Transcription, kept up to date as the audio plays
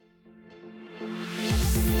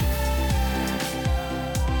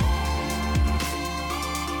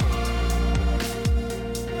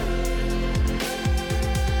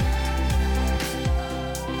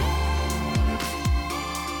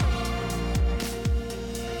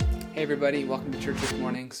Hey everybody, welcome to church this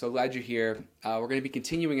morning. So glad you're here. We're going to be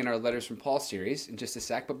continuing in our Letters from Paul series in just a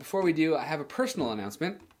sec. But before we do, I have a personal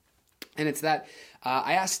announcement. And it's that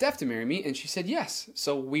I asked Steph to marry me, and she said yes.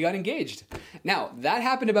 So we got engaged. Now, that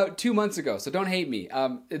happened about 2 months ago, so don't hate me.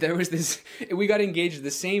 We got engaged the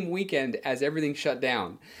same weekend as everything shut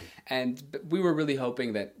down. And we were really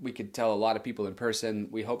hoping that we could tell a lot of people in person.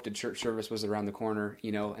 We hoped a church service was around the corner,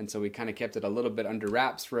 and so we kind of kept it a little bit under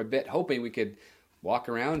wraps for a bit, hoping we could walk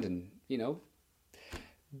around and,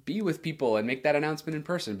 be with people and make that announcement in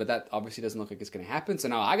person. But that obviously doesn't look like it's going to happen. So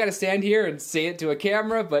now I got to stand here and say it to a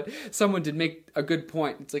camera, but someone did make a good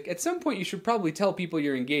point. It's like, at some point you should probably tell people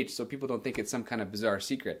you're engaged so people don't think it's some kind of bizarre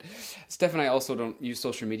secret. Steph and I also don't use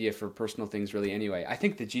social media for personal things really anyway. I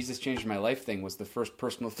think the Jesus changed my life thing was the first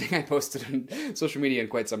personal thing I posted on social media in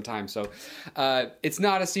quite some time. So it's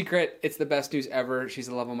not a secret. It's the best news ever. She's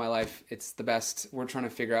the love of my life. It's the best. We're trying to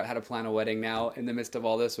figure out how to plan a wedding now in the midst of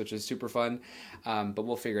all this, which is super fun. But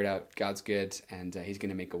we'll figure it out. God's good, and he's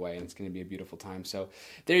going to make a way, and it's going to be a beautiful time. So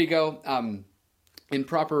there you go. In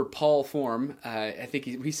proper Paul form, I think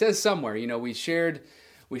he says somewhere, we shared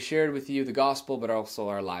with you the gospel, but also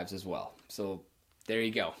our lives as well. So there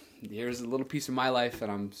you go. Here's a little piece of my life,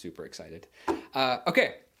 and I'm super excited.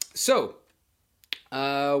 Okay, so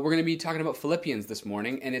we're going to be talking about Philippians this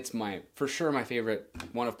morning, and it's for sure my favorite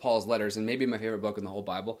one of Paul's letters, and maybe my favorite book in the whole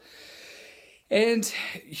Bible. And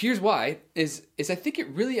here's why, is I think it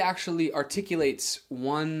really actually articulates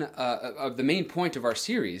one of the main point of our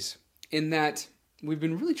series, in that we've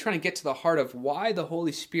been really trying to get to the heart of why the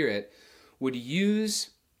Holy Spirit would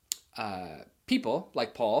use people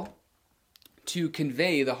like Paul to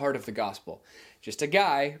convey the heart of the gospel. Just a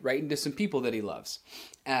guy writing to some people that he loves.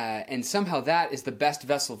 And somehow that is the best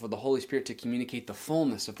vessel for the Holy Spirit to communicate the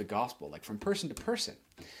fullness of the gospel, like from person to person,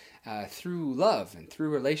 through love and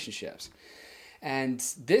through relationships. And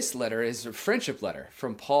this letter is a friendship letter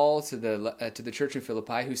from Paul to the church in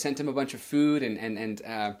Philippi, who sent him a bunch of food and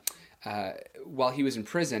while he was in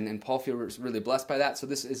prison, and Paul feels really blessed by that. So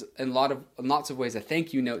this is in lots of ways a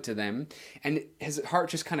thank you note to them, and his heart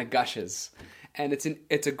just kind of gushes, and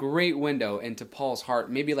it's a great window into Paul's heart,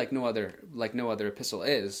 maybe like no other epistle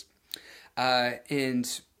is,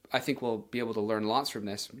 and I think we'll be able to learn lots from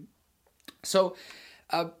this. So.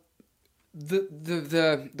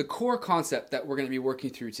 The core concept that we're going to be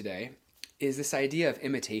working through today is this idea of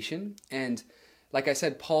imitation. And like I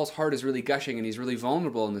said, Paul's heart is really gushing, and he's really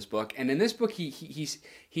vulnerable in this book. And in this book, he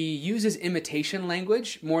uses imitation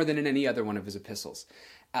language more than in any other one of his epistles.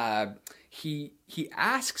 He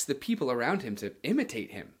asks the people around him to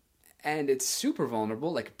imitate him, and it's super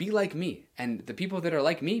vulnerable. Like, be like me, and the people that are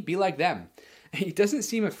like me, be like them. He doesn't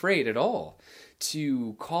seem afraid at all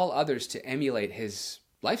to call others to emulate his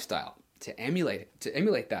lifestyle. To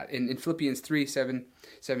emulate that. In Philippians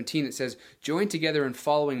 3:17, it says, "Join together in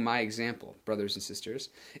following my example, brothers and sisters,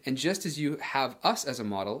 and just as you have us as a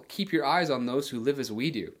model, keep your eyes on those who live as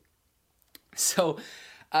we do." So,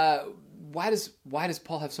 why does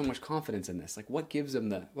Paul have so much confidence in this? Like, what gives him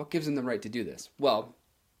the right to do this? Well,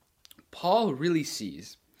 Paul really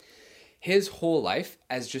sees his whole life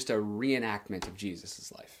as just a reenactment of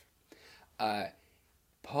Jesus' life.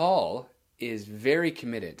 Paul is very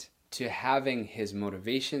committed to having his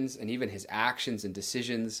motivations and even his actions and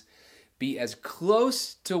decisions be as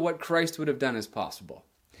close to what Christ would have done as possible.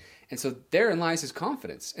 And so therein lies his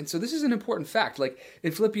confidence. And so this is an important fact. Like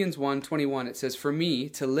in Philippians 1:21, it says, "For me,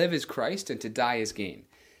 to live is Christ and to die is gain."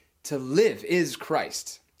 To live is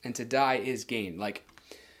Christ and to die is gain. Like,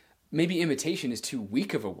 maybe imitation is too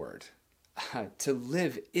weak of a word. To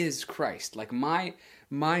live is Christ. Like my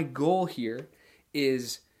goal here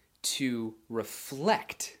is to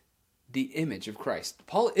reflect the image of Christ.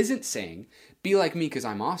 Paul isn't saying, be like me because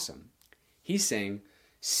I'm awesome. He's saying,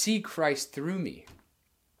 see Christ through me.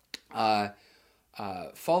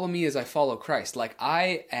 Follow me as I follow Christ. Like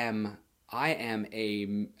I am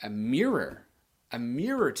a mirror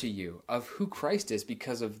to you of who Christ is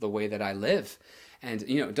because of the way that I live. And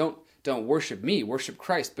don't worship me, worship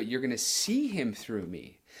Christ, but you're going to see him through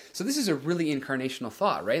me. So this is a really incarnational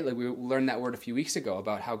thought, right? Like we learned that word a few weeks ago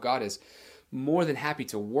about how God is more than happy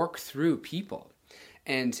to work through people,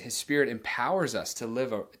 and his Spirit empowers us to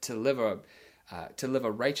live a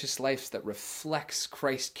righteous life that reflects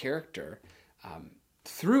Christ's character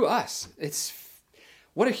through us.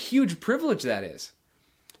 What a huge privilege that is.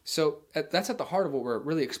 So that's at the heart of what we're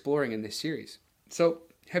really exploring in this series. So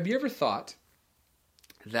have you ever thought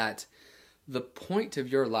that the point of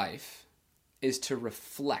your life is to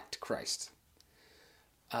reflect Christ?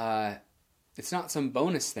 It's not some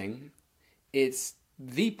bonus thing. It's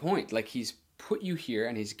the point. Like, he's put you here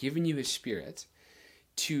and he's given you his Spirit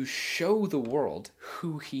to show the world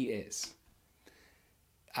who he is.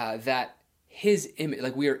 That his image,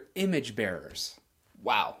 like we are image bearers.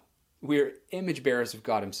 Wow. We are image bearers of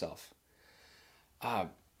God himself.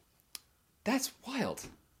 That's wild.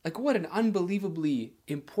 Like what an unbelievably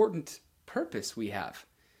important purpose we have.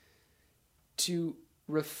 To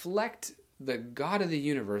reflect the God of the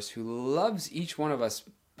universe who loves each one of us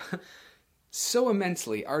so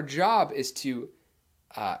immensely. Our job is to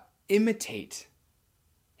imitate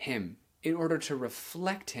him in order to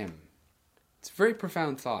reflect him. It's a very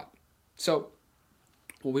profound thought. So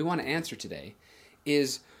what we want to answer today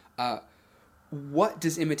is what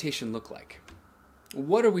does imitation look like?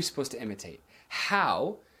 What are we supposed to imitate?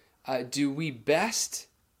 How do we best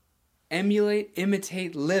emulate,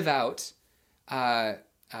 imitate, live out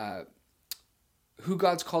who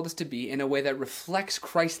God's called us to be in a way that reflects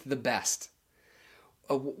Christ the best?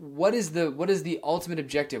 What is the ultimate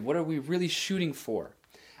objective? What are we really shooting for?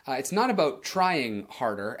 It's not about trying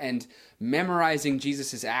harder and memorizing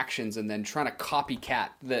Jesus' actions and then trying to copycat.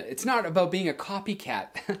 It's not about being a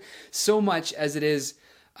copycat so much as it is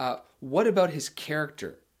what about his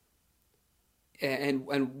character? And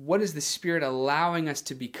what is the Spirit allowing us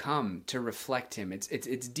to become to reflect him?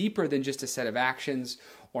 It's deeper than just a set of actions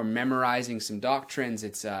or memorizing some doctrines.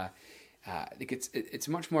 It's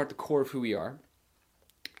much more at the core of who we are.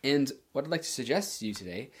 And what I'd like to suggest to you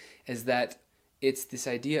today is that it's this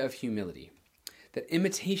idea of humility. That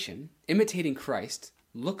imitating Christ,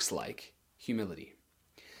 looks like humility.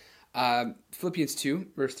 Philippians 2,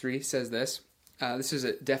 verse 3 says this. This is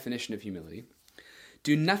a definition of humility.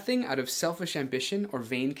 Do nothing out of selfish ambition or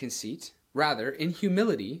vain conceit. Rather, in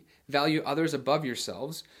humility, value others above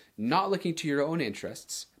yourselves, not looking to your own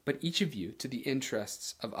interests, but each of you to the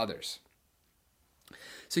interests of others.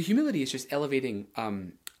 So humility is just elevating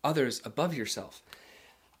others above yourself.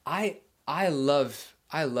 I love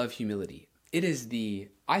humility.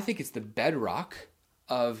 I think it's the bedrock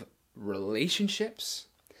of relationships.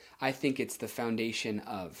 I think it's the foundation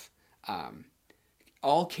of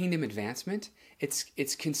all kingdom advancement.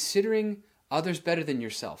 It's considering others better than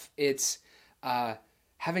yourself. It's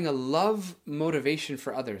having a love motivation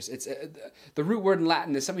for others. It's the root word in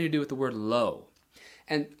Latin is something to do with the word lo.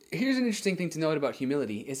 And here's an interesting thing to note about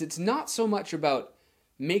humility is it's not so much about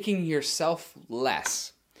making yourself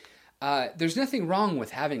less. There's nothing wrong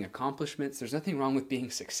with having accomplishments. There's nothing wrong with being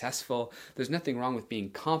successful. There's nothing wrong with being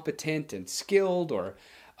competent and skilled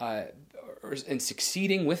and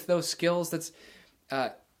succeeding with those skills.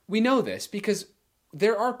 We know this because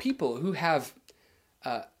there are people who have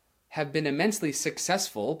been immensely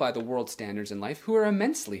successful by the world's standards in life who are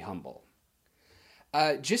immensely humble.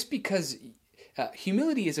 Just because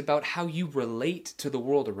humility is about how you relate to the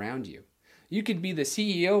world around you. You could be the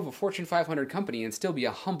CEO of a Fortune 500 company and still be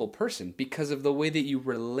a humble person because of the way that you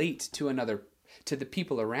relate to the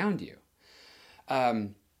people around you.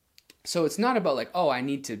 So it's not about like, oh, I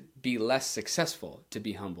need to be less successful to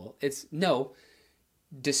be humble. It's no,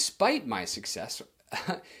 despite my success,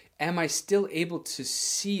 am I still able to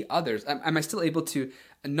see others? Am I still able to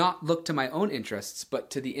not look to my own interests, but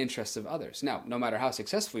to the interests of others? Now, no matter how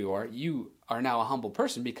successful you are now a humble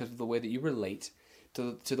person because of the way that you relate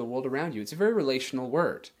to the world around you. It's a very relational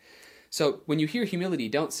word. So when you hear humility,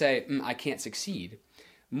 don't say, I can't succeed.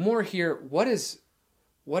 More hear, what is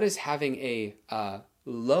having a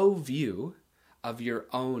low view of your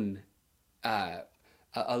own, a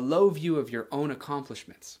low view of your own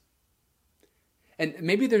accomplishments. And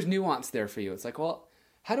maybe there's nuance there for you. It's like, well,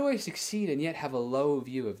 how do I succeed and yet have a low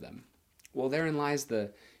view of them? Well, therein lies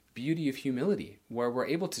the beauty of humility, where we're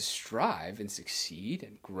able to strive and succeed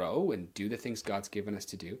and grow and do the things God's given us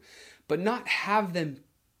to do, but not have them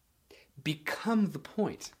become the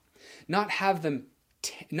point, not have them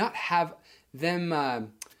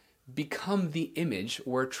become the image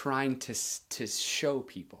we're trying to show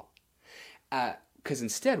people. Because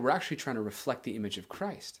instead, we're actually trying to reflect the image of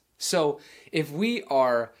Christ. So if we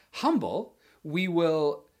are humble, we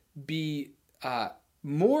will be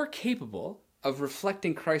more capable of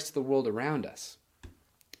reflecting Christ to the world around us.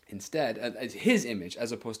 Instead, as his image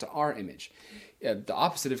as opposed to our image. The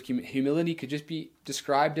opposite of humility could just be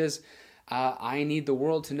described as, I need the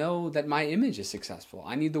world to know that my image is successful.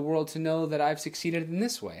 I need the world to know that I've succeeded in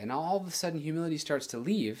this way. And all of a sudden, humility starts to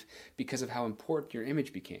leave because of how important your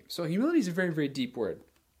image became. So humility is a very, very deep word.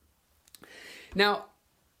 Now,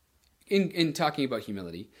 in talking about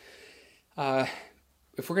humility,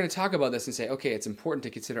 if we're going to talk about this and say, okay, it's important to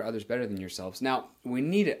consider others better than yourselves. Now, we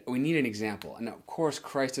need an example. And of course,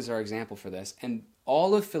 Christ is our example for this. And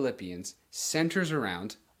all of Philippians centers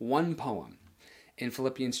around one poem. in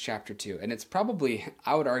Philippians chapter 2. And it's probably,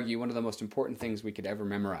 I would argue, one of the most important things we could ever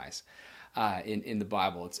memorize in the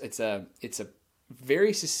Bible. It's a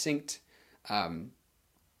very succinct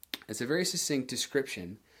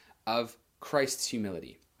description of Christ's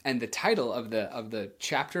humility. And the title of the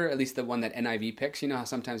chapter, at least the one that NIV picks, you know how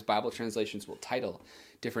sometimes Bible translations will title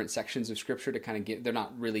different sections of Scripture to kind of get, they're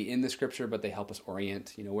not really in the Scripture, but they help us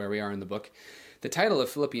orient, where we are in the book. The title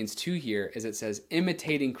of Philippians 2 here is, it says,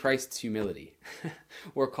 imitating Christ's humility.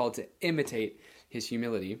 We're called to imitate his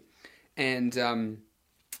humility. And then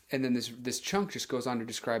this chunk just goes on to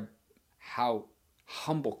describe how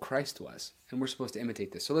humble Christ was. And we're supposed to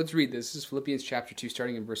imitate this. So let's read this. This is Philippians chapter 2,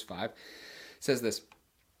 starting in verse 5. It says this: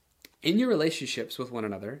 in your relationships with one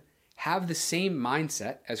another, have the same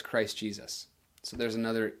mindset as Christ Jesus. So there's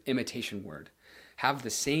another imitation word. Have the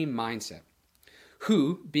same mindset.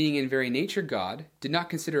 Who, being in very nature God, did not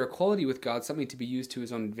consider equality with God something to be used to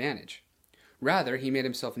his own advantage. Rather, he made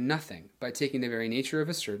himself nothing by taking the very nature of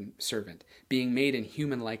a servant, being made in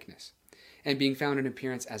human likeness. And being found in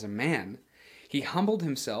appearance as a man, he humbled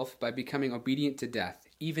himself by becoming obedient to death,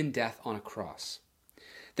 even death on a cross.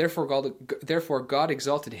 Therefore God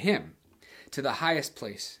exalted him to the highest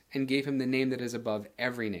place and gave him the name that is above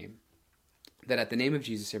every name, that at the name of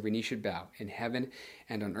Jesus every knee should bow, in heaven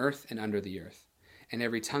and on earth and under the earth, and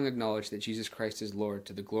every tongue acknowledge that Jesus Christ is Lord,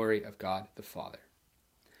 to the glory of God the Father.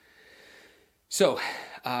 So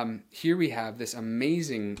here we have this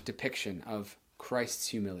amazing depiction of Christ's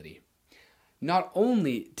humility. Not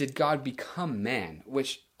only did God become man,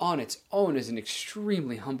 which on its own is an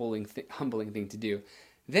extremely humbling thing to do,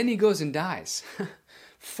 then he goes and dies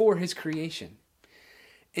for his creation.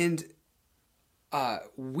 And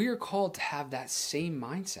we're called to have that same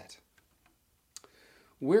mindset.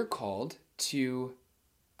 We're called to,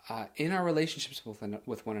 in our relationships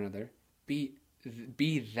with one another, be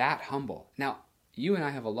that humble. Now, you and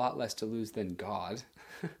I have a lot less to lose than God.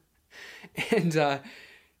 And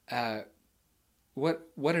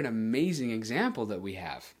what an amazing example that we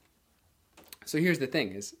have. So here's the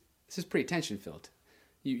thing: this is pretty tension-filled.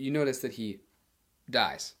 You notice that he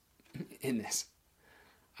dies in this.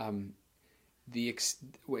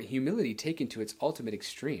 Humility taken to its ultimate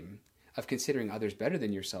extreme of considering others better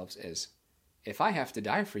than yourselves is, if I have to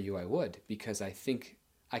die for you, I would, because I think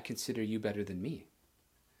I consider you better than me.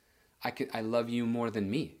 I love you more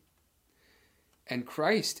than me. And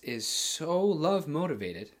Christ is so love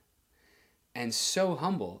motivated and so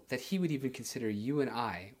humble that he would even consider you and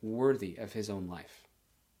I worthy of his own life.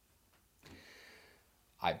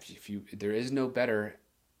 There is no better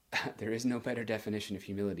definition of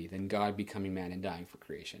humility than God becoming man and dying for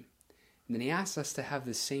creation. And then he asks us to have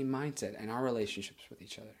the same mindset in our relationships with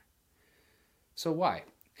each other. So why?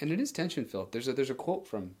 And it is tension-filled. There's a quote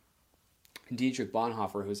from Dietrich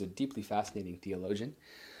Bonhoeffer, who's a deeply fascinating theologian,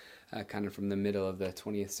 kind of from the middle of the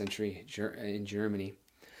 20th century in Germany.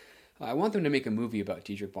 I want them to make a movie about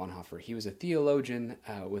Dietrich Bonhoeffer. He was a theologian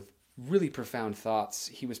with really profound thoughts.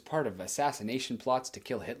 He was part of assassination plots to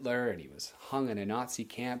kill Hitler, and he was hung in a Nazi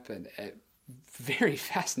camp, and a very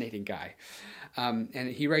fascinating guy. And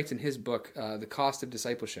he writes in his book, The Cost of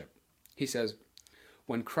Discipleship, he says,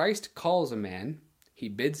 when Christ calls a man, he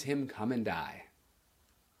bids him come and die.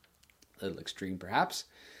 A little extreme perhaps,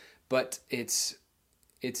 but it's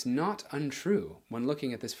not untrue when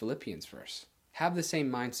looking at this Philippians verse. Have the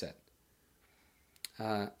same mindset.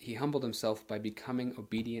 He humbled himself by becoming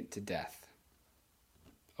obedient to death.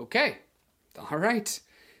 Okay, all right.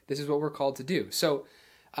 This is what we're called to do. So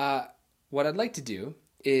what I'd like to do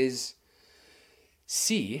is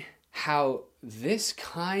see how this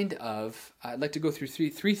kind of, I'd like to go through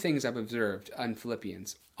three things I've observed on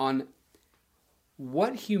Philippians on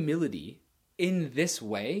what humility in this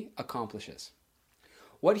way accomplishes.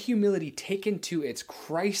 What humility taken to its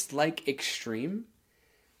Christ-like extreme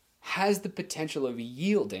has the potential of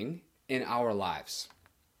yielding in our lives.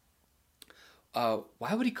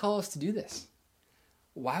 Why would he call us to do this?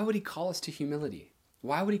 Why would he call us to humility?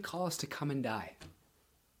 Why would he call us to come and die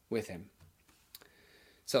with him?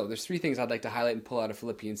 So there's three things I'd like to highlight and pull out of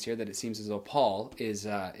Philippians here that it seems as though Paul is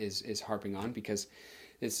harping on, because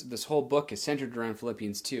this whole book is centered around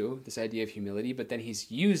Philippians 2, this idea of humility, but then he's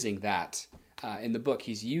using that in the book.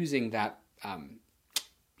 He's using that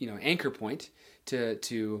anchor point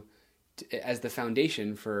to as the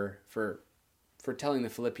foundation for telling the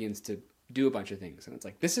Philippians to do a bunch of things. And it's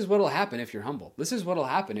like, this is what will happen if you're humble. This is what will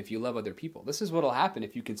happen if you love other people. This is what will happen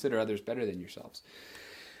if you consider others better than yourselves.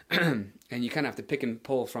 And you kind of have to pick and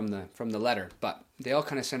pull from the letter, but they all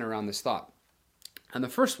kind of center around this thought. And the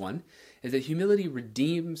first one is that humility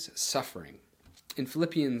redeems suffering. In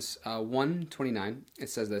Philippians 1:29, it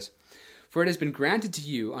says this: For it has been granted to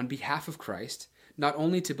you on behalf of Christ, not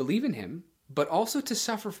only to believe in him, but also to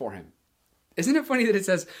suffer for him. Isn't it funny that it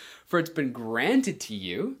says, for it's been granted to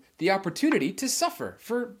you the opportunity to suffer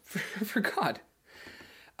for God?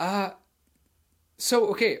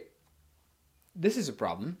 Okay, this is a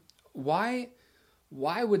problem. Why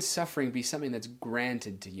would suffering be something that's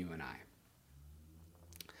granted to you and I?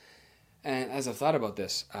 And as I've thought about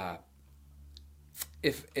this,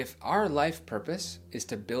 if our life purpose is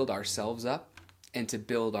to build ourselves up and to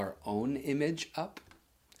build our own image up,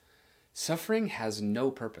 suffering has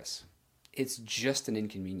no purpose. It's just an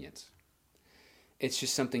inconvenience. It's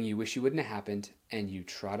just something you wish you wouldn't have happened, and you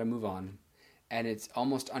try to move on, and it's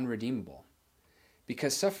almost unredeemable.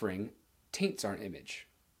 Because suffering taints our image.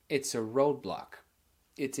 It's a roadblock.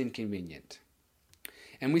 It's inconvenient.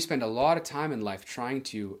 And we spend a lot of time in life trying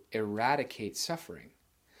to eradicate suffering.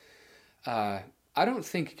 I don't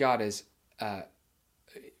think God is,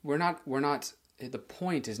 we're not, the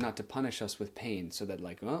point is not to punish us with pain so that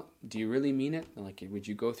like, well, do you really mean it? Like, would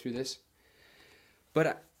you go through this?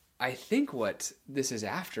 But I think what this is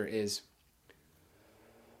after is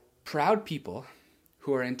proud people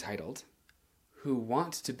who are entitled, who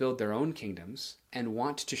want to build their own kingdoms and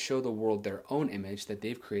want to show the world their own image that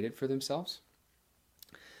they've created for themselves.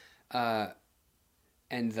 And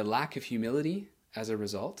the lack of humility as a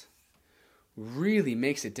result really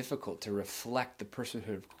makes it difficult to reflect the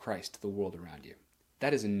personhood of Christ to the world around you.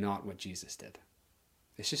 That is not what Jesus did.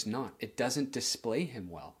 It's just not. It doesn't display him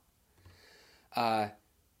well.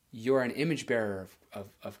 You're an image bearer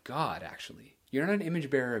of God, actually. You're not an image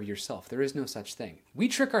bearer of yourself. There is no such thing. We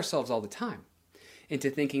trick ourselves all the time into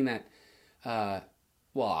thinking that,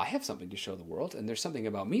 well, I have something to show the world, and there's something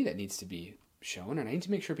about me that needs to be shown, and I need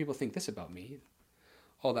to make sure people think this about me,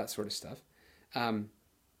 all that sort of stuff.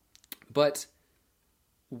 But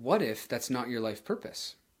what if that's not your life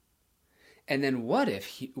purpose? And then what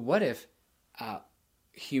if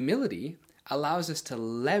humility allows us to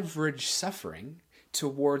leverage suffering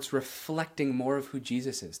towards reflecting more of who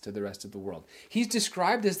Jesus is to the rest of the world? He's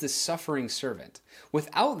described as the suffering servant.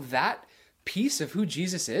 Without that piece of who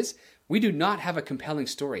Jesus is, we do not have a compelling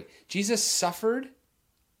story. Jesus suffered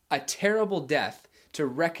a terrible death to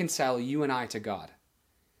reconcile you and I to God.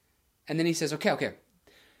 And then he says, okay,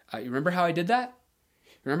 you remember how I did that?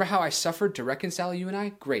 Remember how I suffered to reconcile you and I?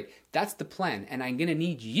 Great. That's the plan. And I'm going to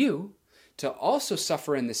need you to also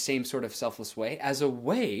suffer in the same sort of selfless way as a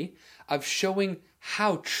way of showing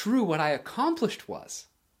how true what I accomplished was.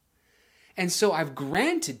 And so I've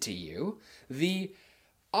granted to you the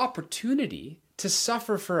opportunity to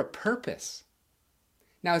suffer for a purpose.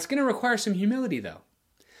 Now, it's going to require some humility, though.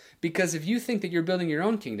 Because if you think that you're building your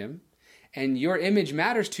own kingdom and your image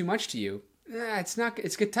matters too much to you, it's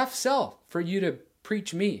a tough sell for you to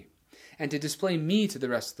preach me and to display me to the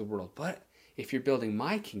rest of the world. But if you're building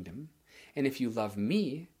my kingdom, and if you love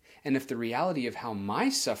me, and if the reality of how my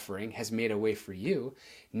suffering has made a way for you,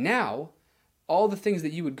 now all the things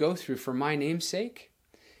that you would go through for my name's sake,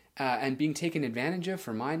 and being taken advantage of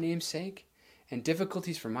for my name's sake, and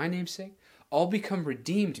difficulties for my name's sake, all become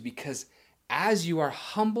redeemed, because as you are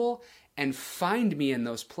humble and find me in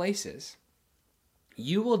those places,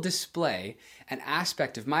 you will display an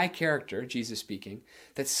aspect of my character, Jesus speaking,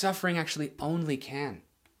 that suffering actually only can.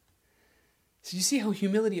 So you see how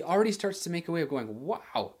humility already starts to make a way of going,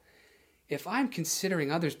 wow, if I'm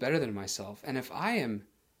considering others better than myself, and if I am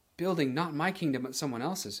building not my kingdom but someone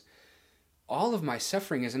else's, all of my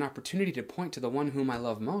suffering is an opportunity to point to the one whom I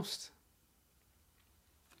love most.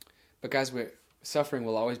 But guys, suffering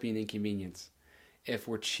will always be an inconvenience if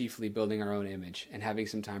we're chiefly building our own image and having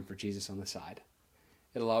some time for Jesus on the side.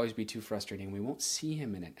 It'll always be too frustrating. We won't see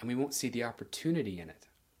him in it, and we won't see the opportunity in it.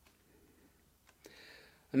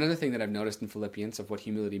 Another thing that I've noticed in Philippians of what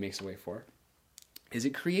humility makes a way for is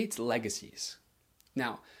it creates legacies.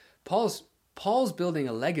 Now, Paul's building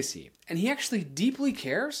a legacy, and he actually deeply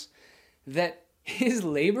cares that his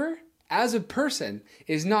labor as a person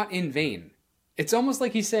is not in vain. It's almost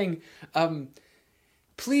like he's saying,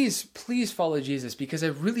 please follow Jesus, because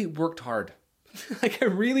I've really worked hard. Like, I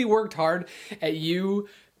really worked hard at you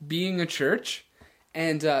being a church,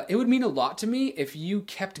 and it would mean a lot to me if you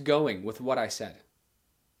kept going with what I said.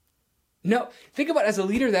 No, think about it, as a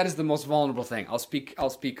leader, that is the most vulnerable thing. I'll speak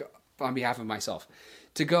on behalf of myself.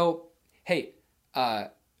 To go, hey, oh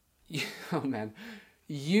man,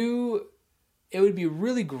 it would be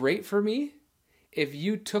really great for me if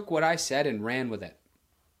you took what I said and ran with it.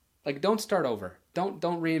 Like, don't start over. Don't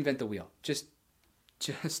reinvent the wheel. Just,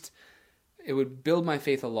 it would build my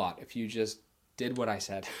faith a lot if you just did what I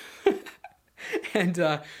said.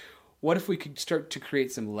 And what if we could start to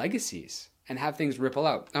create some legacies and have things ripple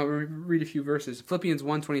out. I'll read a few verses. Philippians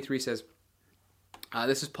 1:23 says,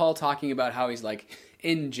 this is Paul talking about how he's like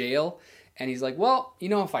in jail, and he's like, well,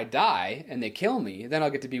 if I die and they kill me, then I'll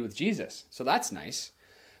get to be with Jesus. So that's nice.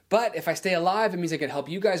 But if I stay alive, it means I can help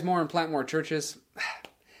you guys more and plant more churches.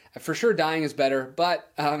 For sure, dying is better,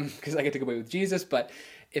 but because I get to go away with Jesus. But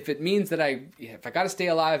if it means that if I got to stay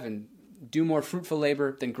alive and do more fruitful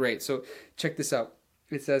labor, then great. So check this out.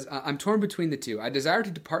 It says, I'm torn between the two. I desire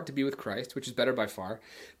to depart to be with Christ, which is better by far,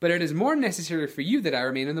 but it is more necessary for you that I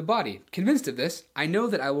remain in the body. Convinced of this, I know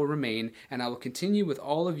that I will remain, and I will continue with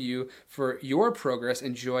all of you for your progress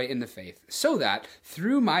and joy in the faith, so that,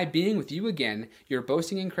 through my being with you again, your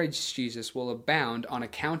boasting in Christ Jesus will abound on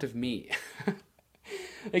account of me.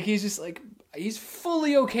 He's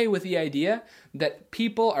fully okay with the idea that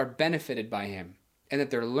people are benefited by him, and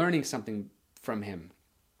that they're learning something from him.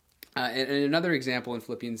 And another example in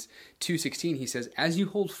Philippians 2:16, he says, as you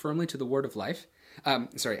hold firmly to the word of life, and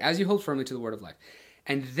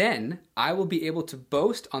then I will be able to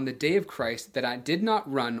boast on the day of Christ that I did not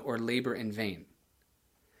run or labor in vain.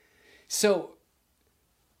 So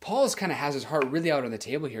Paul's kind of has his heart really out on the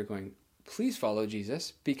table here going, please follow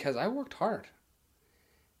Jesus because I worked hard.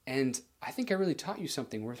 And I think I really taught you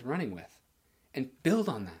something worth running with. And build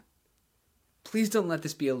on that. Please don't let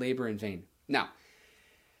this be a labor in vain. Now,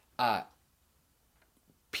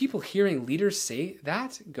 people hearing leaders say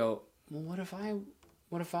that go, well, what if I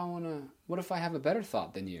have a better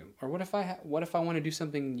thought than you? Or what if I want to do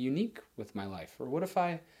something unique with my life? Or what if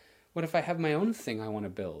I have my own thing I want to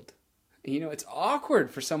build? It's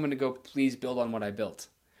awkward for someone to go, please build on what I built.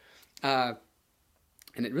 And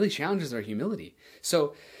it really challenges our humility.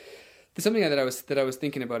 So something that I was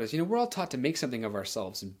thinking about is, we're all taught to make something of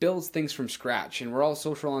ourselves and build things from scratch, and we're all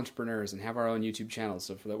social entrepreneurs and have our own YouTube channels,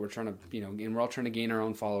 so that we're trying to, and we're all trying to gain our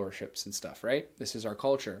own followerships and stuff, right? This is our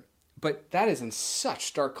culture. But that is in such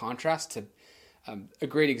stark contrast to a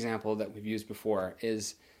great example that we've used before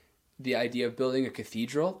is the idea of building a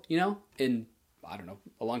cathedral, a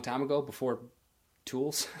long time ago before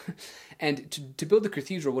tools. And to build the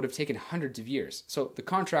cathedral would have taken hundreds of years. So the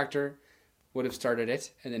contractor would have started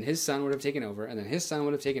it, and then his son would have taken over, and then his son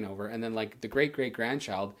would have taken over, and then the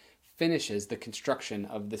great-great-grandchild finishes the construction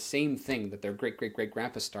of the same thing that their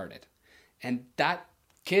great-great-great-grandpa started. And that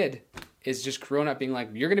kid is just grown up being like,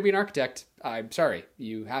 you're going to be an architect. I'm sorry,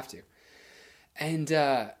 you have to. And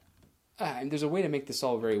there's a way to make this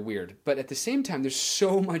all very weird. But at the same time, there's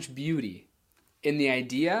so much beauty in the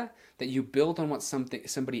idea that you build on what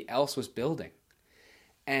somebody else was building.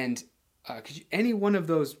 And any one of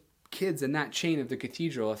those kids in that chain of the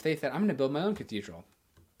cathedral, if they thought, I'm going to build my own cathedral,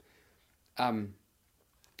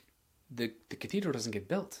 the cathedral doesn't get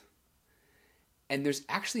built. And there's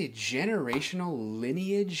actually a generational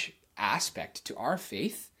lineage aspect to our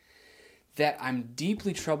faith that I'm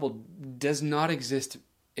deeply troubled does not exist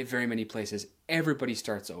in very many places. Everybody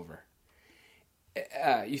starts over.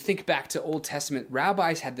 You think back to Old Testament,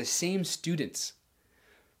 rabbis had the same students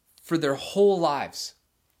for their whole lives.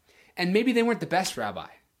 And maybe they weren't the best rabbi.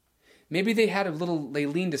 Maybe they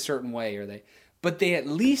leaned a certain way, but they at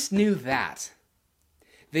least knew that.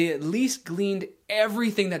 They at least gleaned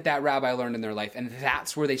everything that rabbi learned in their life, and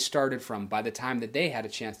that's where they started from by the time that they had a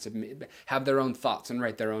chance to have their own thoughts and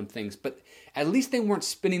write their own things. But at least they weren't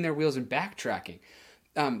spinning their wheels and backtracking.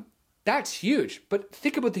 That's huge. But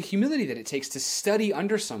think about the humility that it takes to study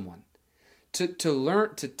under someone, to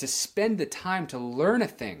learn, to spend the time to learn a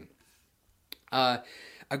thing. A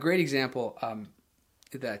great example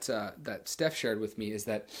that Steph shared with me is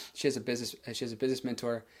that she has a business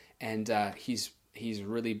mentor, and he's a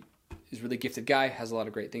really gifted guy, has a lot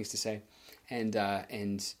of great things to say,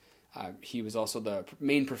 and he was also the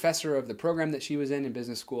main professor of the program that she was in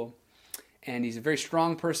business school. And he's a very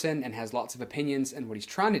strong person and has lots of opinions. And what he's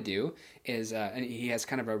trying to do is, and he has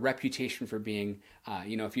kind of a reputation for being,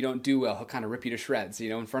 if you don't do well, he'll kind of rip you to shreds,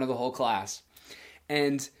 in front of the whole class.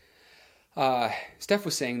 And Steph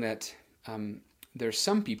was saying that there's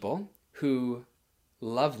some people who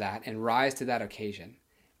love that and rise to that occasion.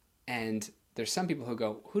 And there's some people who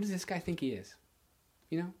go, who does this guy think he is?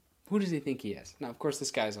 Who does he think he is? Now, of course, this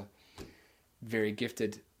guy's a very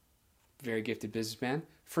gifted businessman.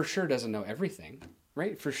 For sure doesn't know everything,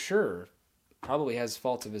 right? For sure probably has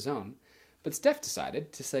faults of his own. But Steph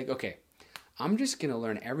decided to say, okay, I'm just going to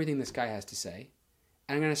learn everything this guy has to say,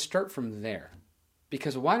 and I'm going to start from there.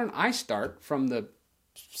 Because why don't I start from the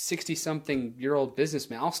 60-something-year-old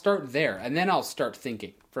businessman? I'll start there, and then I'll start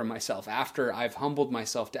thinking for myself after I've humbled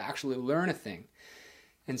myself to actually learn a thing.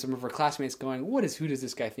 And some of her classmates going, who does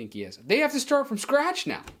this guy think he is? They have to start from scratch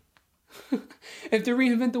now. They have to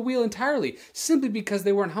reinvent the wheel entirely, simply because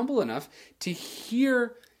they weren't humble enough to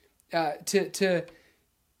hear, to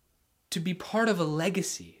be part of a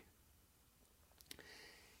legacy,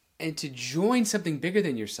 and to join something bigger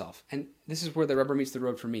than yourself. And this is where the rubber meets the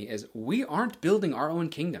road for me, is we aren't building our own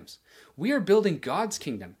kingdoms. We are building God's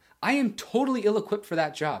kingdom. I am totally ill-equipped for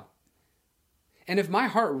that job. And if my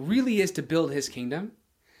heart really is to build his kingdom,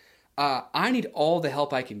 I need all the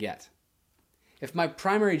help I can get. If my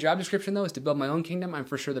primary job description, though, is to build my own kingdom, I'm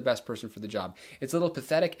for sure the best person for the job. It's a little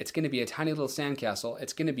pathetic. It's going to be a tiny little sandcastle.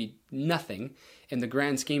 It's going to be nothing in the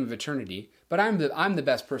grand scheme of eternity, but I'm the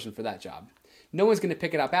best person for that job. No one's going to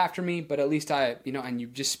pick it up after me, but at least and you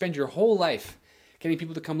just spend your whole life getting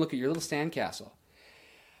people to come look at your little sandcastle.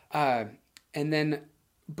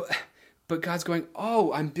 But God's going,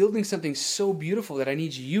 oh, I'm building something so beautiful that I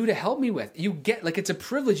need you to help me with. You get, it's a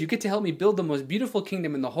privilege. You get to help me build the most beautiful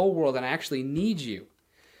kingdom in the whole world, and I actually need you.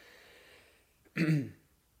 And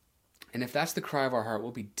if that's the cry of our heart,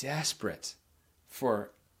 we'll be desperate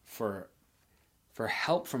for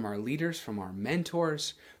help from our leaders, from our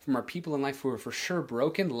mentors, from our people in life who are for sure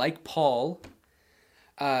broken, like Paul.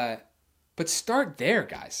 But start there,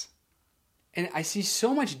 guys. And I see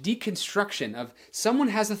so much deconstruction of someone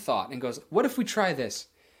has a thought and goes, what if we try this?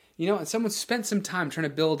 And someone spent some time trying to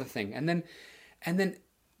build a thing. And then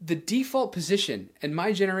the default position in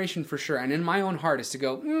my generation for sure, and in my own heart, is to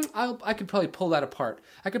go, I could probably pull that apart.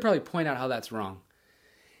 I could probably point out how that's wrong.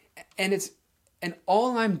 And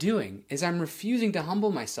all I'm doing is I'm refusing to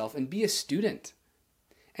humble myself and be a student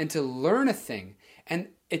and to learn a thing. And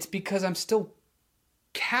it's because I'm still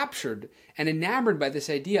captured and enamored by this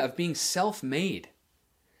idea of being self-made,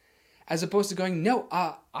 as opposed to going, no,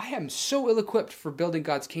 I am so ill-equipped for building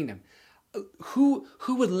God's kingdom. Who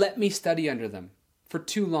would let me study under them for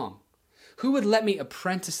too long? Who would let me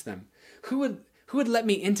apprentice them? Who would let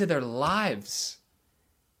me into their lives?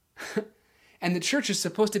 And the church is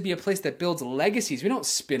supposed to be a place that builds legacies. We don't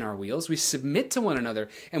spin our wheels. We submit to one another,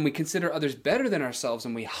 and we consider others better than ourselves,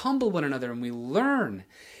 and we humble one another, and we learn.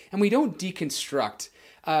 And we don't deconstruct.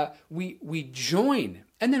 We join,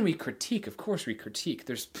 and then we critique. Of course we critique.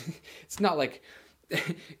 It's not like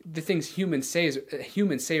the things humans say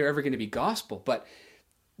are ever going to be gospel, but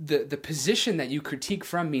the position that you critique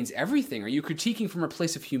from means everything. Are you critiquing from a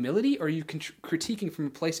place of humility, or are you critiquing from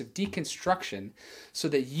a place of deconstruction so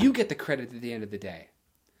that you get the credit at the end of the day?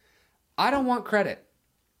 I don't want credit.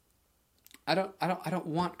 I don't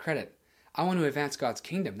want credit. I want to advance God's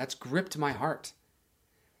kingdom. That's gripped my heart.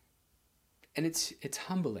 And it's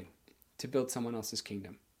humbling to build someone else's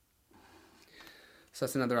kingdom. So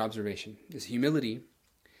that's another observation. This humility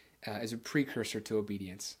is a precursor to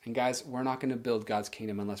obedience. And guys, we're not going to build God's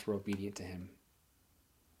kingdom unless we're obedient to him.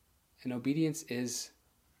 And obedience is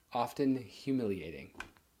often humiliating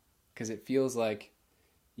because it feels like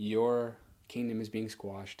your kingdom is being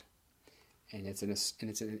squashed, and it's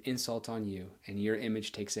an insult on you, and your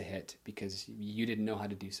image takes a hit because you didn't know how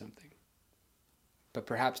to do something. But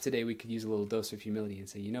perhaps today we could use a little dose of humility and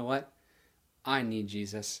say, you know what? I need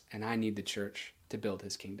Jesus, and I need the church to build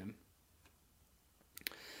his kingdom.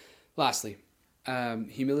 Lastly,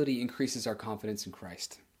 humility increases our confidence in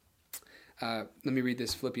Christ. Let me read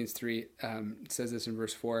this, Philippians 3. It says this in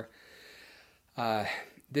verse 4.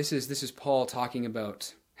 This is Paul talking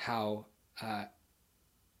about how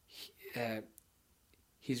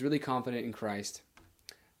he's really confident in Christ,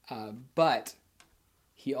 but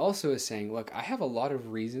he also is saying, look, I have a lot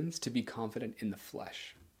of reasons to be confident in the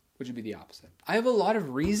flesh, which would be the opposite. I have a lot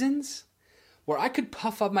of reasons where I could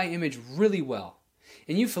puff up my image really well.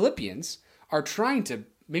 And you Philippians are trying to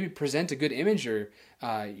maybe present a good image, or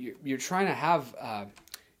you're trying to have,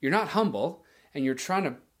 you're not humble, and you're trying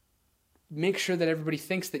to make sure that everybody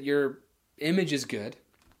thinks that your image is good,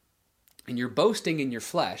 and you're boasting in your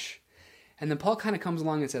flesh. And then Paul kind of comes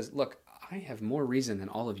along and says, look, I have more reason than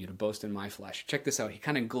all of you to boast in my flesh. Check this out. He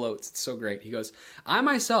kind of gloats. It's so great. He goes, I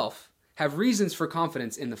myself have reasons for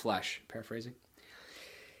confidence in the flesh. Paraphrasing.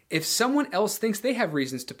 If someone else thinks they have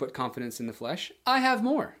reasons to put confidence in the flesh, I have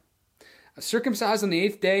more. Circumcised on the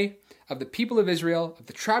 8th day, of the people of Israel, of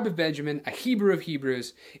the tribe of Benjamin, a Hebrew of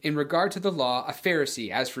Hebrews, in regard to the law, a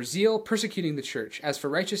Pharisee, as for zeal, persecuting the church, as for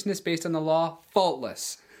righteousness based on the law,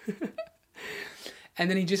 faultless. And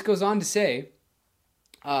then he just goes on to say,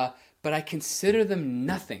 but I consider them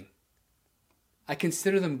nothing. I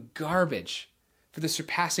consider them garbage for the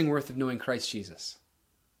surpassing worth of knowing Christ Jesus.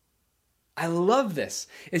 I love this.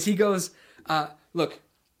 As he goes, look,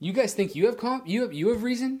 you guys think you have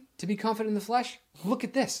reason to be confident in the flesh? Look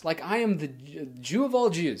at this. Like, I am the Jew of all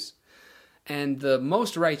Jews and the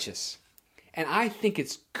most righteous. And I think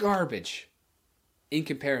it's garbage in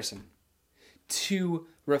comparison to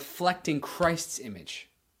reflecting Christ's image.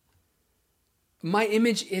 My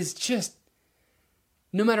image is just,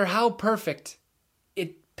 no matter how perfect,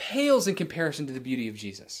 it pales in comparison to the beauty of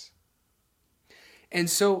Jesus. And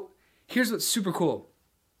so here's what's super cool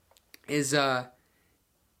is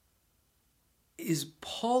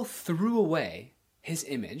Paul threw away his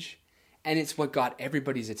image, and it's what got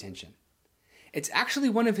everybody's attention. It's actually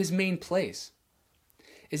one of his main plays.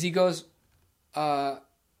 Is he goes,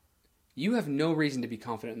 you have no reason to be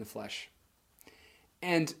confident in the flesh.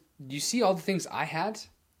 And you see all the things I had?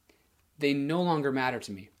 They no longer matter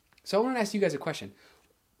to me. So I want to ask you guys a question.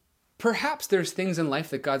 Perhaps there's things in life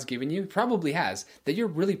that God's given you, probably has, that you're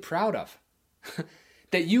really proud of.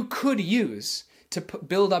 That you could use to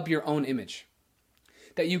build up your own image.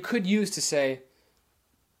 That you could use to say,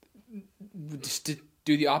 just to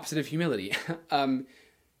do the opposite of humility.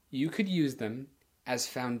 You could use them as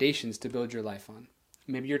foundations to build your life on.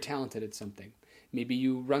 Maybe you're talented at something. Maybe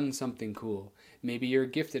you run something cool. Maybe you're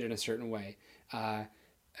gifted in a certain way.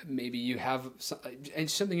 Maybe you have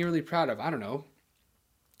something you're really proud of. I don't know.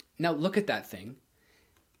 Now look at that thing.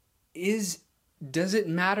 Does it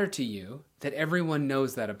matter to you that everyone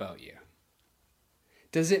knows that about you?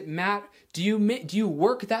 Does it matter? Do you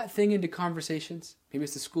work that thing into conversations? Maybe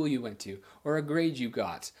it's the school you went to, or a grade you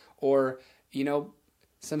got, or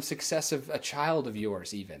some success of a child of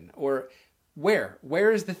yours even, or where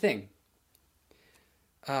is the thing?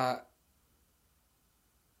 And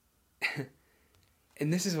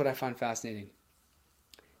this is what I find fascinating,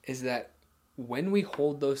 is that when we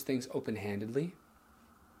hold those things open-handedly,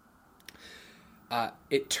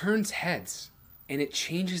 it turns heads, and it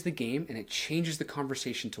changes the game, and it changes the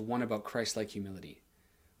conversation to one about Christ-like humility.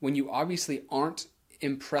 When you obviously aren't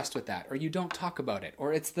impressed with that, or you don't talk about it,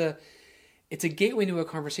 or it's a gateway to a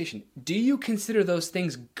conversation. Do you consider those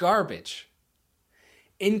things garbage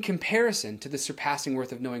in comparison to the surpassing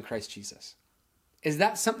worth of knowing Christ Jesus? Is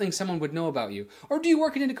that something someone would know about you? Or do you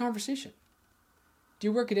work it into conversation? Do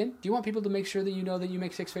you work it in? Do you want people to make sure that you know that you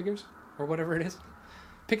make 6 figures? Or whatever it is?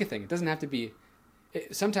 Pick a thing. It doesn't have to be...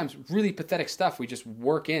 Sometimes really pathetic stuff we just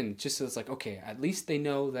work in just so it's like, okay, at least they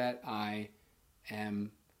know that I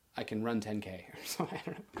can run 10K or something. I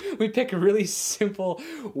don't know. We pick really simple,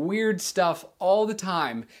 weird stuff all the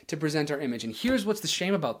time to present our image. And here's what's the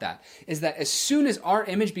shame about that, is that as soon as our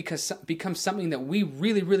image becomes something that we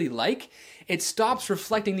really, really like, it stops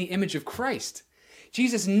reflecting the image of Christ.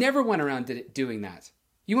 Jesus never went around doing that.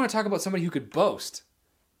 You want to talk about somebody who could boast?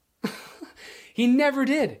 He never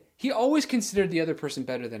did. He always considered the other person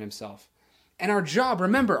better than himself. And our job,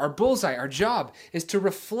 remember, our bullseye, our job is to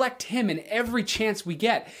reflect him in every chance we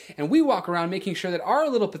get. And we walk around making sure that our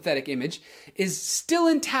little pathetic image is still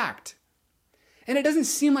intact. And it doesn't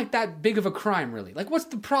seem like that big of a crime, really. Like, what's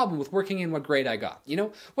the problem with working in what grade I got?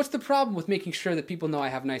 What's the problem with making sure that people know I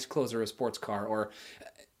have nice clothes or a sports car? Or,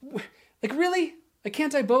 like, really? Like,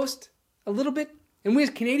 can't I boast a little bit? And we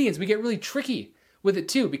as Canadians, we get really tricky with it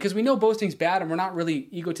too, because we know boasting's bad and we're not really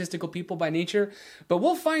egotistical people by nature, but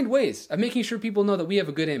we'll find ways of making sure people know that we have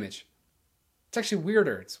a good image. It's actually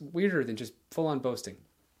weirder. It's weirder than just full-on boasting.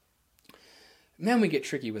 Man, we get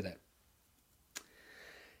tricky with it.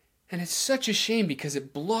 And it's such a shame because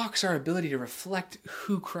it blocks our ability to reflect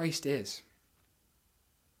who Christ is.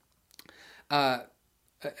 An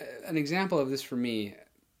example of this for me,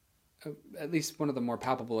 at least one of the more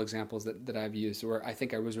palpable examples that I've used, where I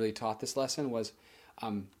think I was really taught this lesson, was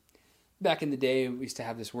back in the day. We used to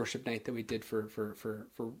have this worship night that we did for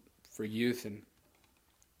youth, and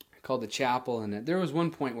called the chapel. And there was one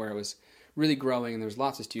point where it was really growing, and there was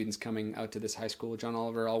lots of students coming out to this high school, John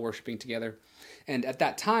Oliver, all worshiping together. And at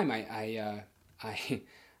that time,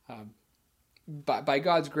 by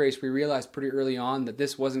God's grace, we realized pretty early on that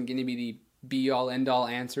this wasn't going to be the be-all, end-all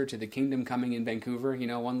answer to the kingdom coming in Vancouver,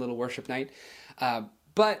 one little worship night.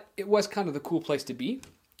 But it was kind of the cool place to be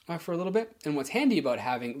for a little bit. And what's handy about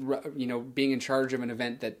having, being in charge of an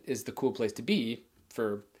event that is the cool place to be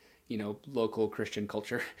for, local Christian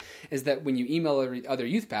culture, is that when you email other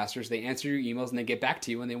youth pastors, they answer your emails and they get back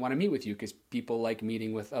to you and they want to meet with you because people like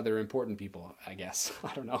meeting with other important people, I guess.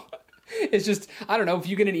 I don't know. It's just, I don't know, if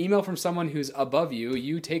you get an email from someone who's above you,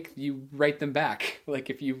 you write them back. Like,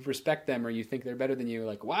 if you respect them or you think they're better than you,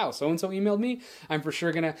 like, wow, so-and-so emailed me, I'm for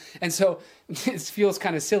sure gonna, and so it feels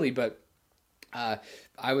kind of silly, but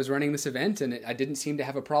I was running this event and I didn't seem to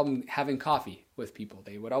have a problem having coffee with people.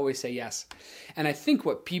 They would always say yes. And I think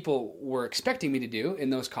what people were expecting me to do in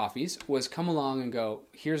those coffees was come along and go,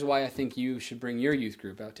 here's why I think you should bring your youth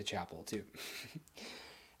group out to chapel too.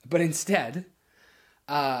 But instead,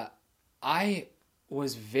 I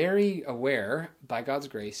was very aware, by God's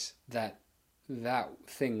grace, that that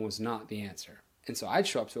thing was not the answer. And so I'd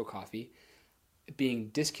show up to a coffee being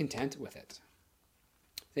discontent with it,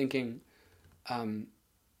 thinking,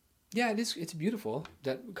 yeah, it's beautiful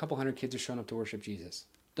that a couple hundred kids are showing up to worship Jesus.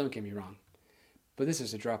 Don't get me wrong. But this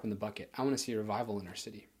is a drop in the bucket. I want to see a revival in our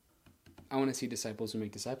city. I want to see disciples who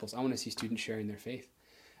make disciples. I want to see students sharing their faith.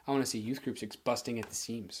 I want to see youth groups busting at the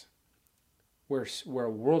seams. We're a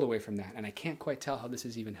world away from that, and I can't quite tell how this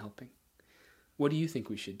is even helping. What do you think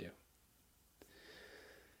we should do?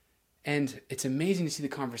 And it's amazing to see the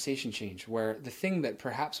conversation change, where the thing that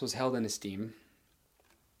perhaps was held in esteem,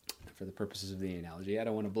 for the purposes of the analogy, I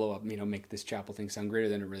don't want to blow up, make this chapel thing sound greater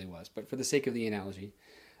than it really was, but for the sake of the analogy,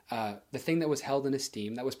 the thing that was held in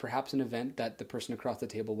esteem, that was perhaps an event that the person across the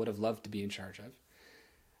table would have loved to be in charge of,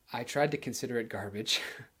 I tried to consider it garbage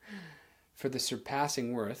for the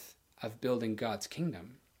surpassing worth of building God's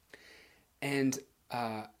kingdom. And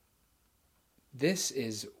this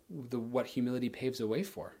is what humility paves the way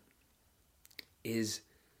for, is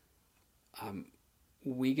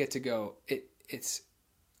we get to go, it's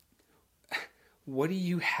what do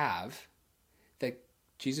you have that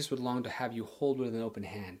Jesus would long to have you hold with an open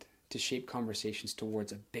hand to shape conversations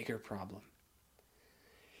towards a bigger problem?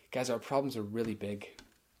 Guys, our problems are really big.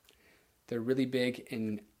 They're really big,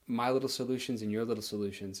 and my little solutions and your little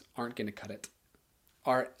solutions aren't going to cut it.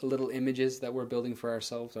 Our little images that we're building for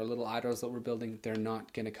ourselves, our little idols that we're building, they're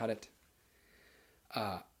not going to cut it.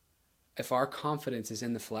 If our confidence is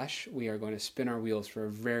in the flesh, we are going to spin our wheels for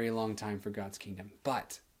a very long time for God's kingdom.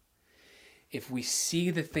 But if we see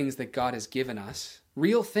the things that God has given us,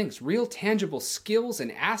 real things, real tangible skills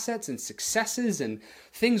and assets and successes and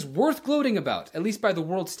things worth gloating about, at least by the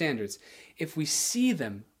world's standards, if we see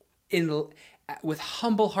them with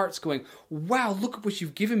humble hearts going, wow, look at what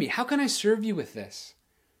you've given me. How can I serve you with this?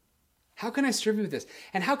 How can I serve you with this?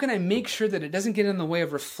 And how can I make sure that it doesn't get in the way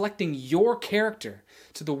of reflecting your character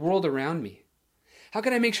to the world around me? How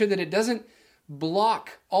can I make sure that it doesn't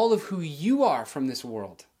block all of who you are from this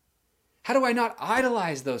world? How do I not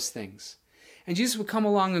idolize those things? And Jesus would come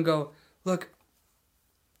along and go, look,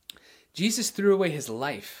 Jesus threw away his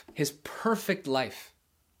life, his perfect life,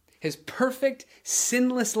 his perfect,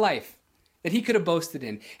 sinless life that he could have boasted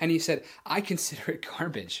in. And he said, I consider it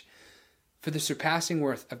garbage for the surpassing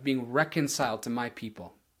worth of being reconciled to my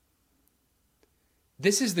people.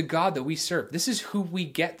 This is the God that we serve. This is who we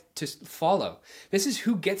get to follow. This is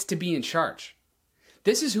who gets to be in charge.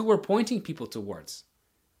 This is who we're pointing people towards.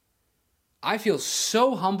 I feel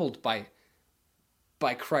so humbled by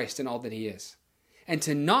Christ and all that he is. And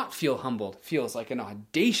to not feel humbled feels like an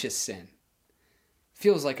audacious sin.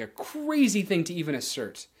 Feels like a crazy thing to even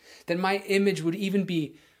assert. That my image would even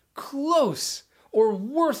be close or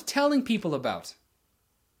worth telling people about.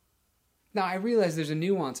 Now, I realize there's a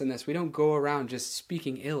nuance in this. We don't go around just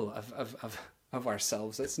speaking ill of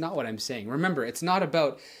ourselves. That's not what I'm saying. Remember, it's not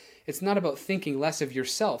about thinking less of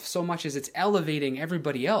yourself so much as it's elevating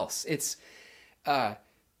everybody else. It's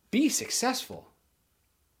be successful.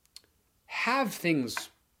 Have things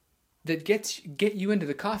that get you into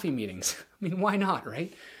the coffee meetings. I mean, why not,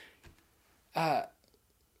 right?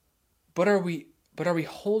 But are we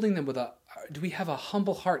holding them do we have a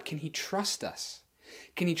humble heart? Can he trust us?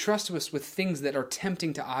 Can he trust us with things that are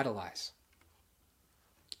tempting to idolize?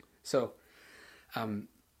 So,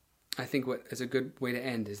 I think what is a good way to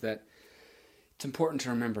end is that it's important to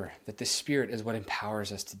remember that the Spirit is what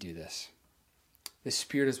empowers us to do this. The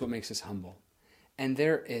Spirit is what makes us humble. And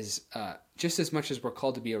there is, just as much as we're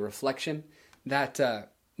called to be a reflection, that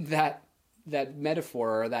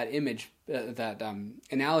metaphor or that image, that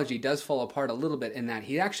analogy does fall apart a little bit in that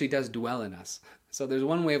he actually does dwell in us. So there's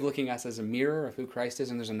one way of looking at us as a mirror of who Christ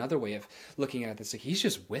is, and there's another way of looking at it that's like he's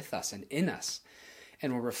just with us and in us.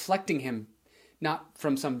 And we're reflecting him not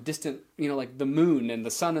from some distant, like the moon and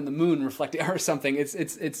the sun and the moon reflecting or something.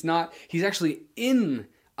 It's not, he's actually in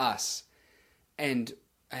us. And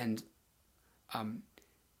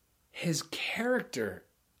his character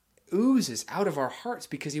oozes out of our hearts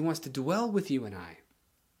because he wants to dwell with you and I.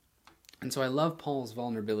 And so I love Paul's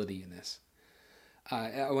vulnerability in this.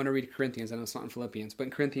 I want to read Corinthians. I know it's not in Philippians, but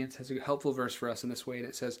in Corinthians has a helpful verse for us in this way, and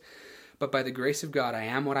it says, "But by the grace of God I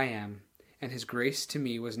am what I am, and his grace to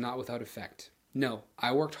me was not without effect. No,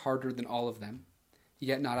 I worked harder than all of them,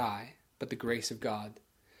 yet not I, but the grace of God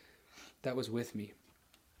that was with me."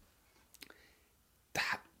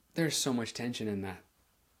 There's so much tension in that.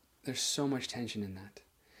 There's so much tension in that.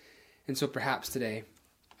 And so perhaps today,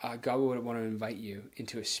 God would want to invite you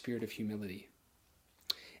into a spirit of humility.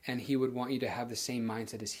 And he would want you to have the same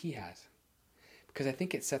mindset as he has. Because I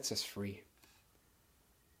think it sets us free.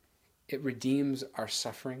 It redeems our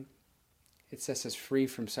suffering. It sets us free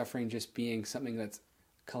from suffering just being something that's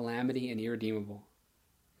calamity and irredeemable.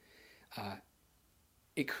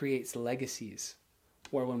 It creates legacies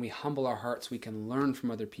where when we humble our hearts, we can learn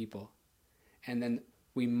from other people. And then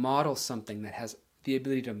we model something that has the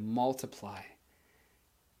ability to multiply.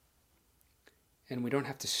 And we don't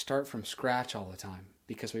have to start from scratch all the time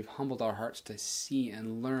because we've humbled our hearts to see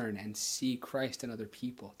and learn and see Christ in other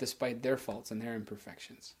people, despite their faults and their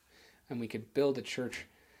imperfections. And we could build a church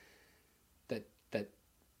that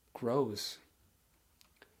grows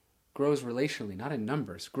relationally, not in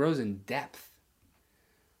numbers, grows in depth,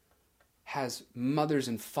 has mothers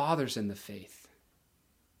and fathers in the faith,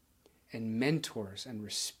 and mentors and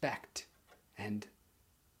respect, and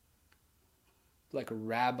like a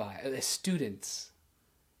rabbi, students.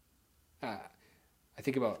 I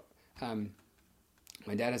think about,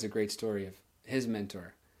 my dad has a great story of his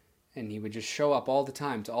mentor, and he would just show up all the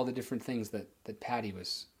time to all the different things that Patty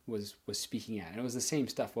was speaking at. And it was the same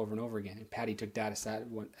stuff over and over again. And Patty took Dad aside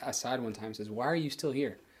one time and says, "Why are you still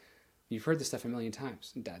here? You've heard this stuff a million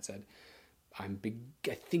times." And Dad said, I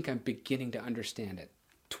think I'm beginning to understand it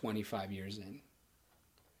 25 years in.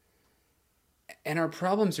 And our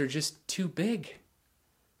problems are just too big.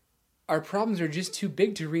 Our problems are just too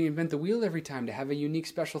big to reinvent the wheel every time, to have a unique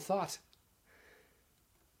special thought.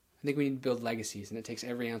 I think we need to build legacies, and it takes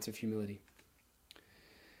every ounce of humility.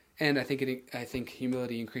 And I think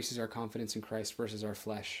humility increases our confidence in Christ versus our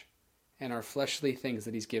flesh. And our fleshly things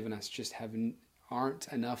that he's given us just aren't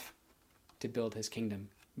enough to build his kingdom.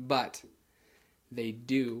 But they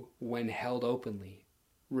do, when held openly,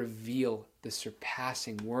 reveal the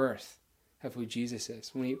surpassing worth of who Jesus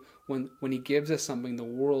is. When he gives us something the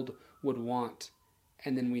world would want,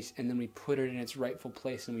 and then we put it in its rightful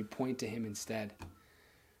place and we point to him instead.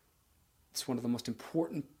 It's one of the most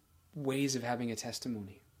important ways of having a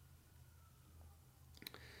testimony.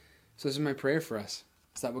 So this is my prayer for us.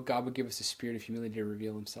 Is that God would give us a spirit of humility to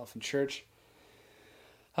reveal himself in church.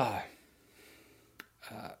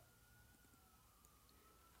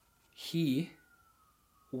 He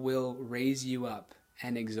will raise you up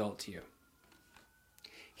and exalt you.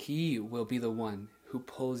 He will be the one who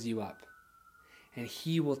pulls you up. And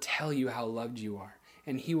he will tell you how loved you are.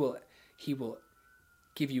 And he will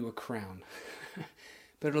give you a crown.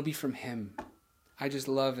 But it'll be from him. I just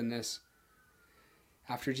love in this,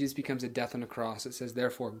 after Jesus becomes a death on a cross, it says,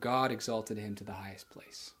 "Therefore God exalted him to the highest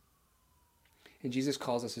place." And Jesus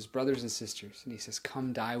calls us his brothers and sisters. And he says,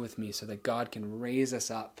 "Come die with me so that God can raise us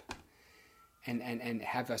up and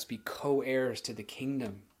have us be co-heirs to the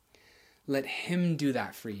kingdom." Let him do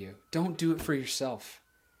that for you. Don't do it for yourself.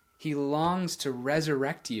 He longs to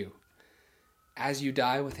resurrect you as you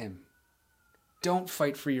die with him. Don't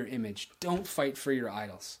fight for your image. Don't fight for your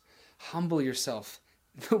idols. Humble yourself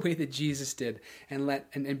the way that Jesus did,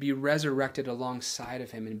 and be resurrected alongside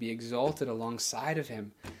of him and be exalted alongside of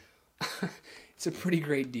him. It's a pretty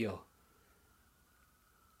great deal.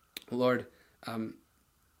 Lord,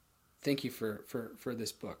 thank you for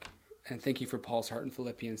this book, and thank you for Paul's heart in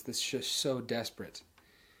Philippians that's just so desperate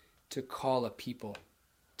to call a people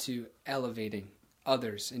to elevating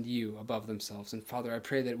others and you above themselves. And Father, I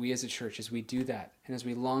pray that we as a church, as we do that, and as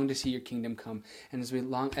we long to see your kingdom come, and as we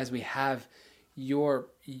long for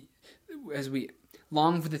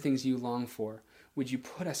the things you long for, would you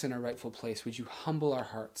put us in our rightful place? Would you humble our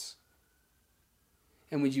hearts?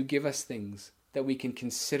 And would you give us things that we can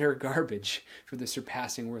consider garbage for the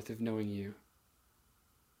surpassing worth of knowing you?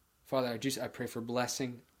 Father, I pray for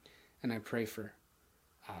blessing, and I pray for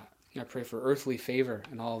earthly favor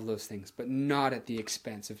and all of those things, but not at the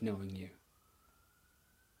expense of knowing you.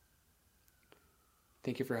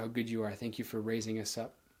 Thank you for how good you are. Thank you for raising us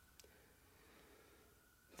up.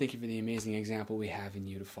 Thank you for the amazing example we have in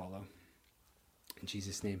you to follow. In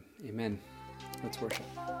Jesus' name, amen. Let's worship.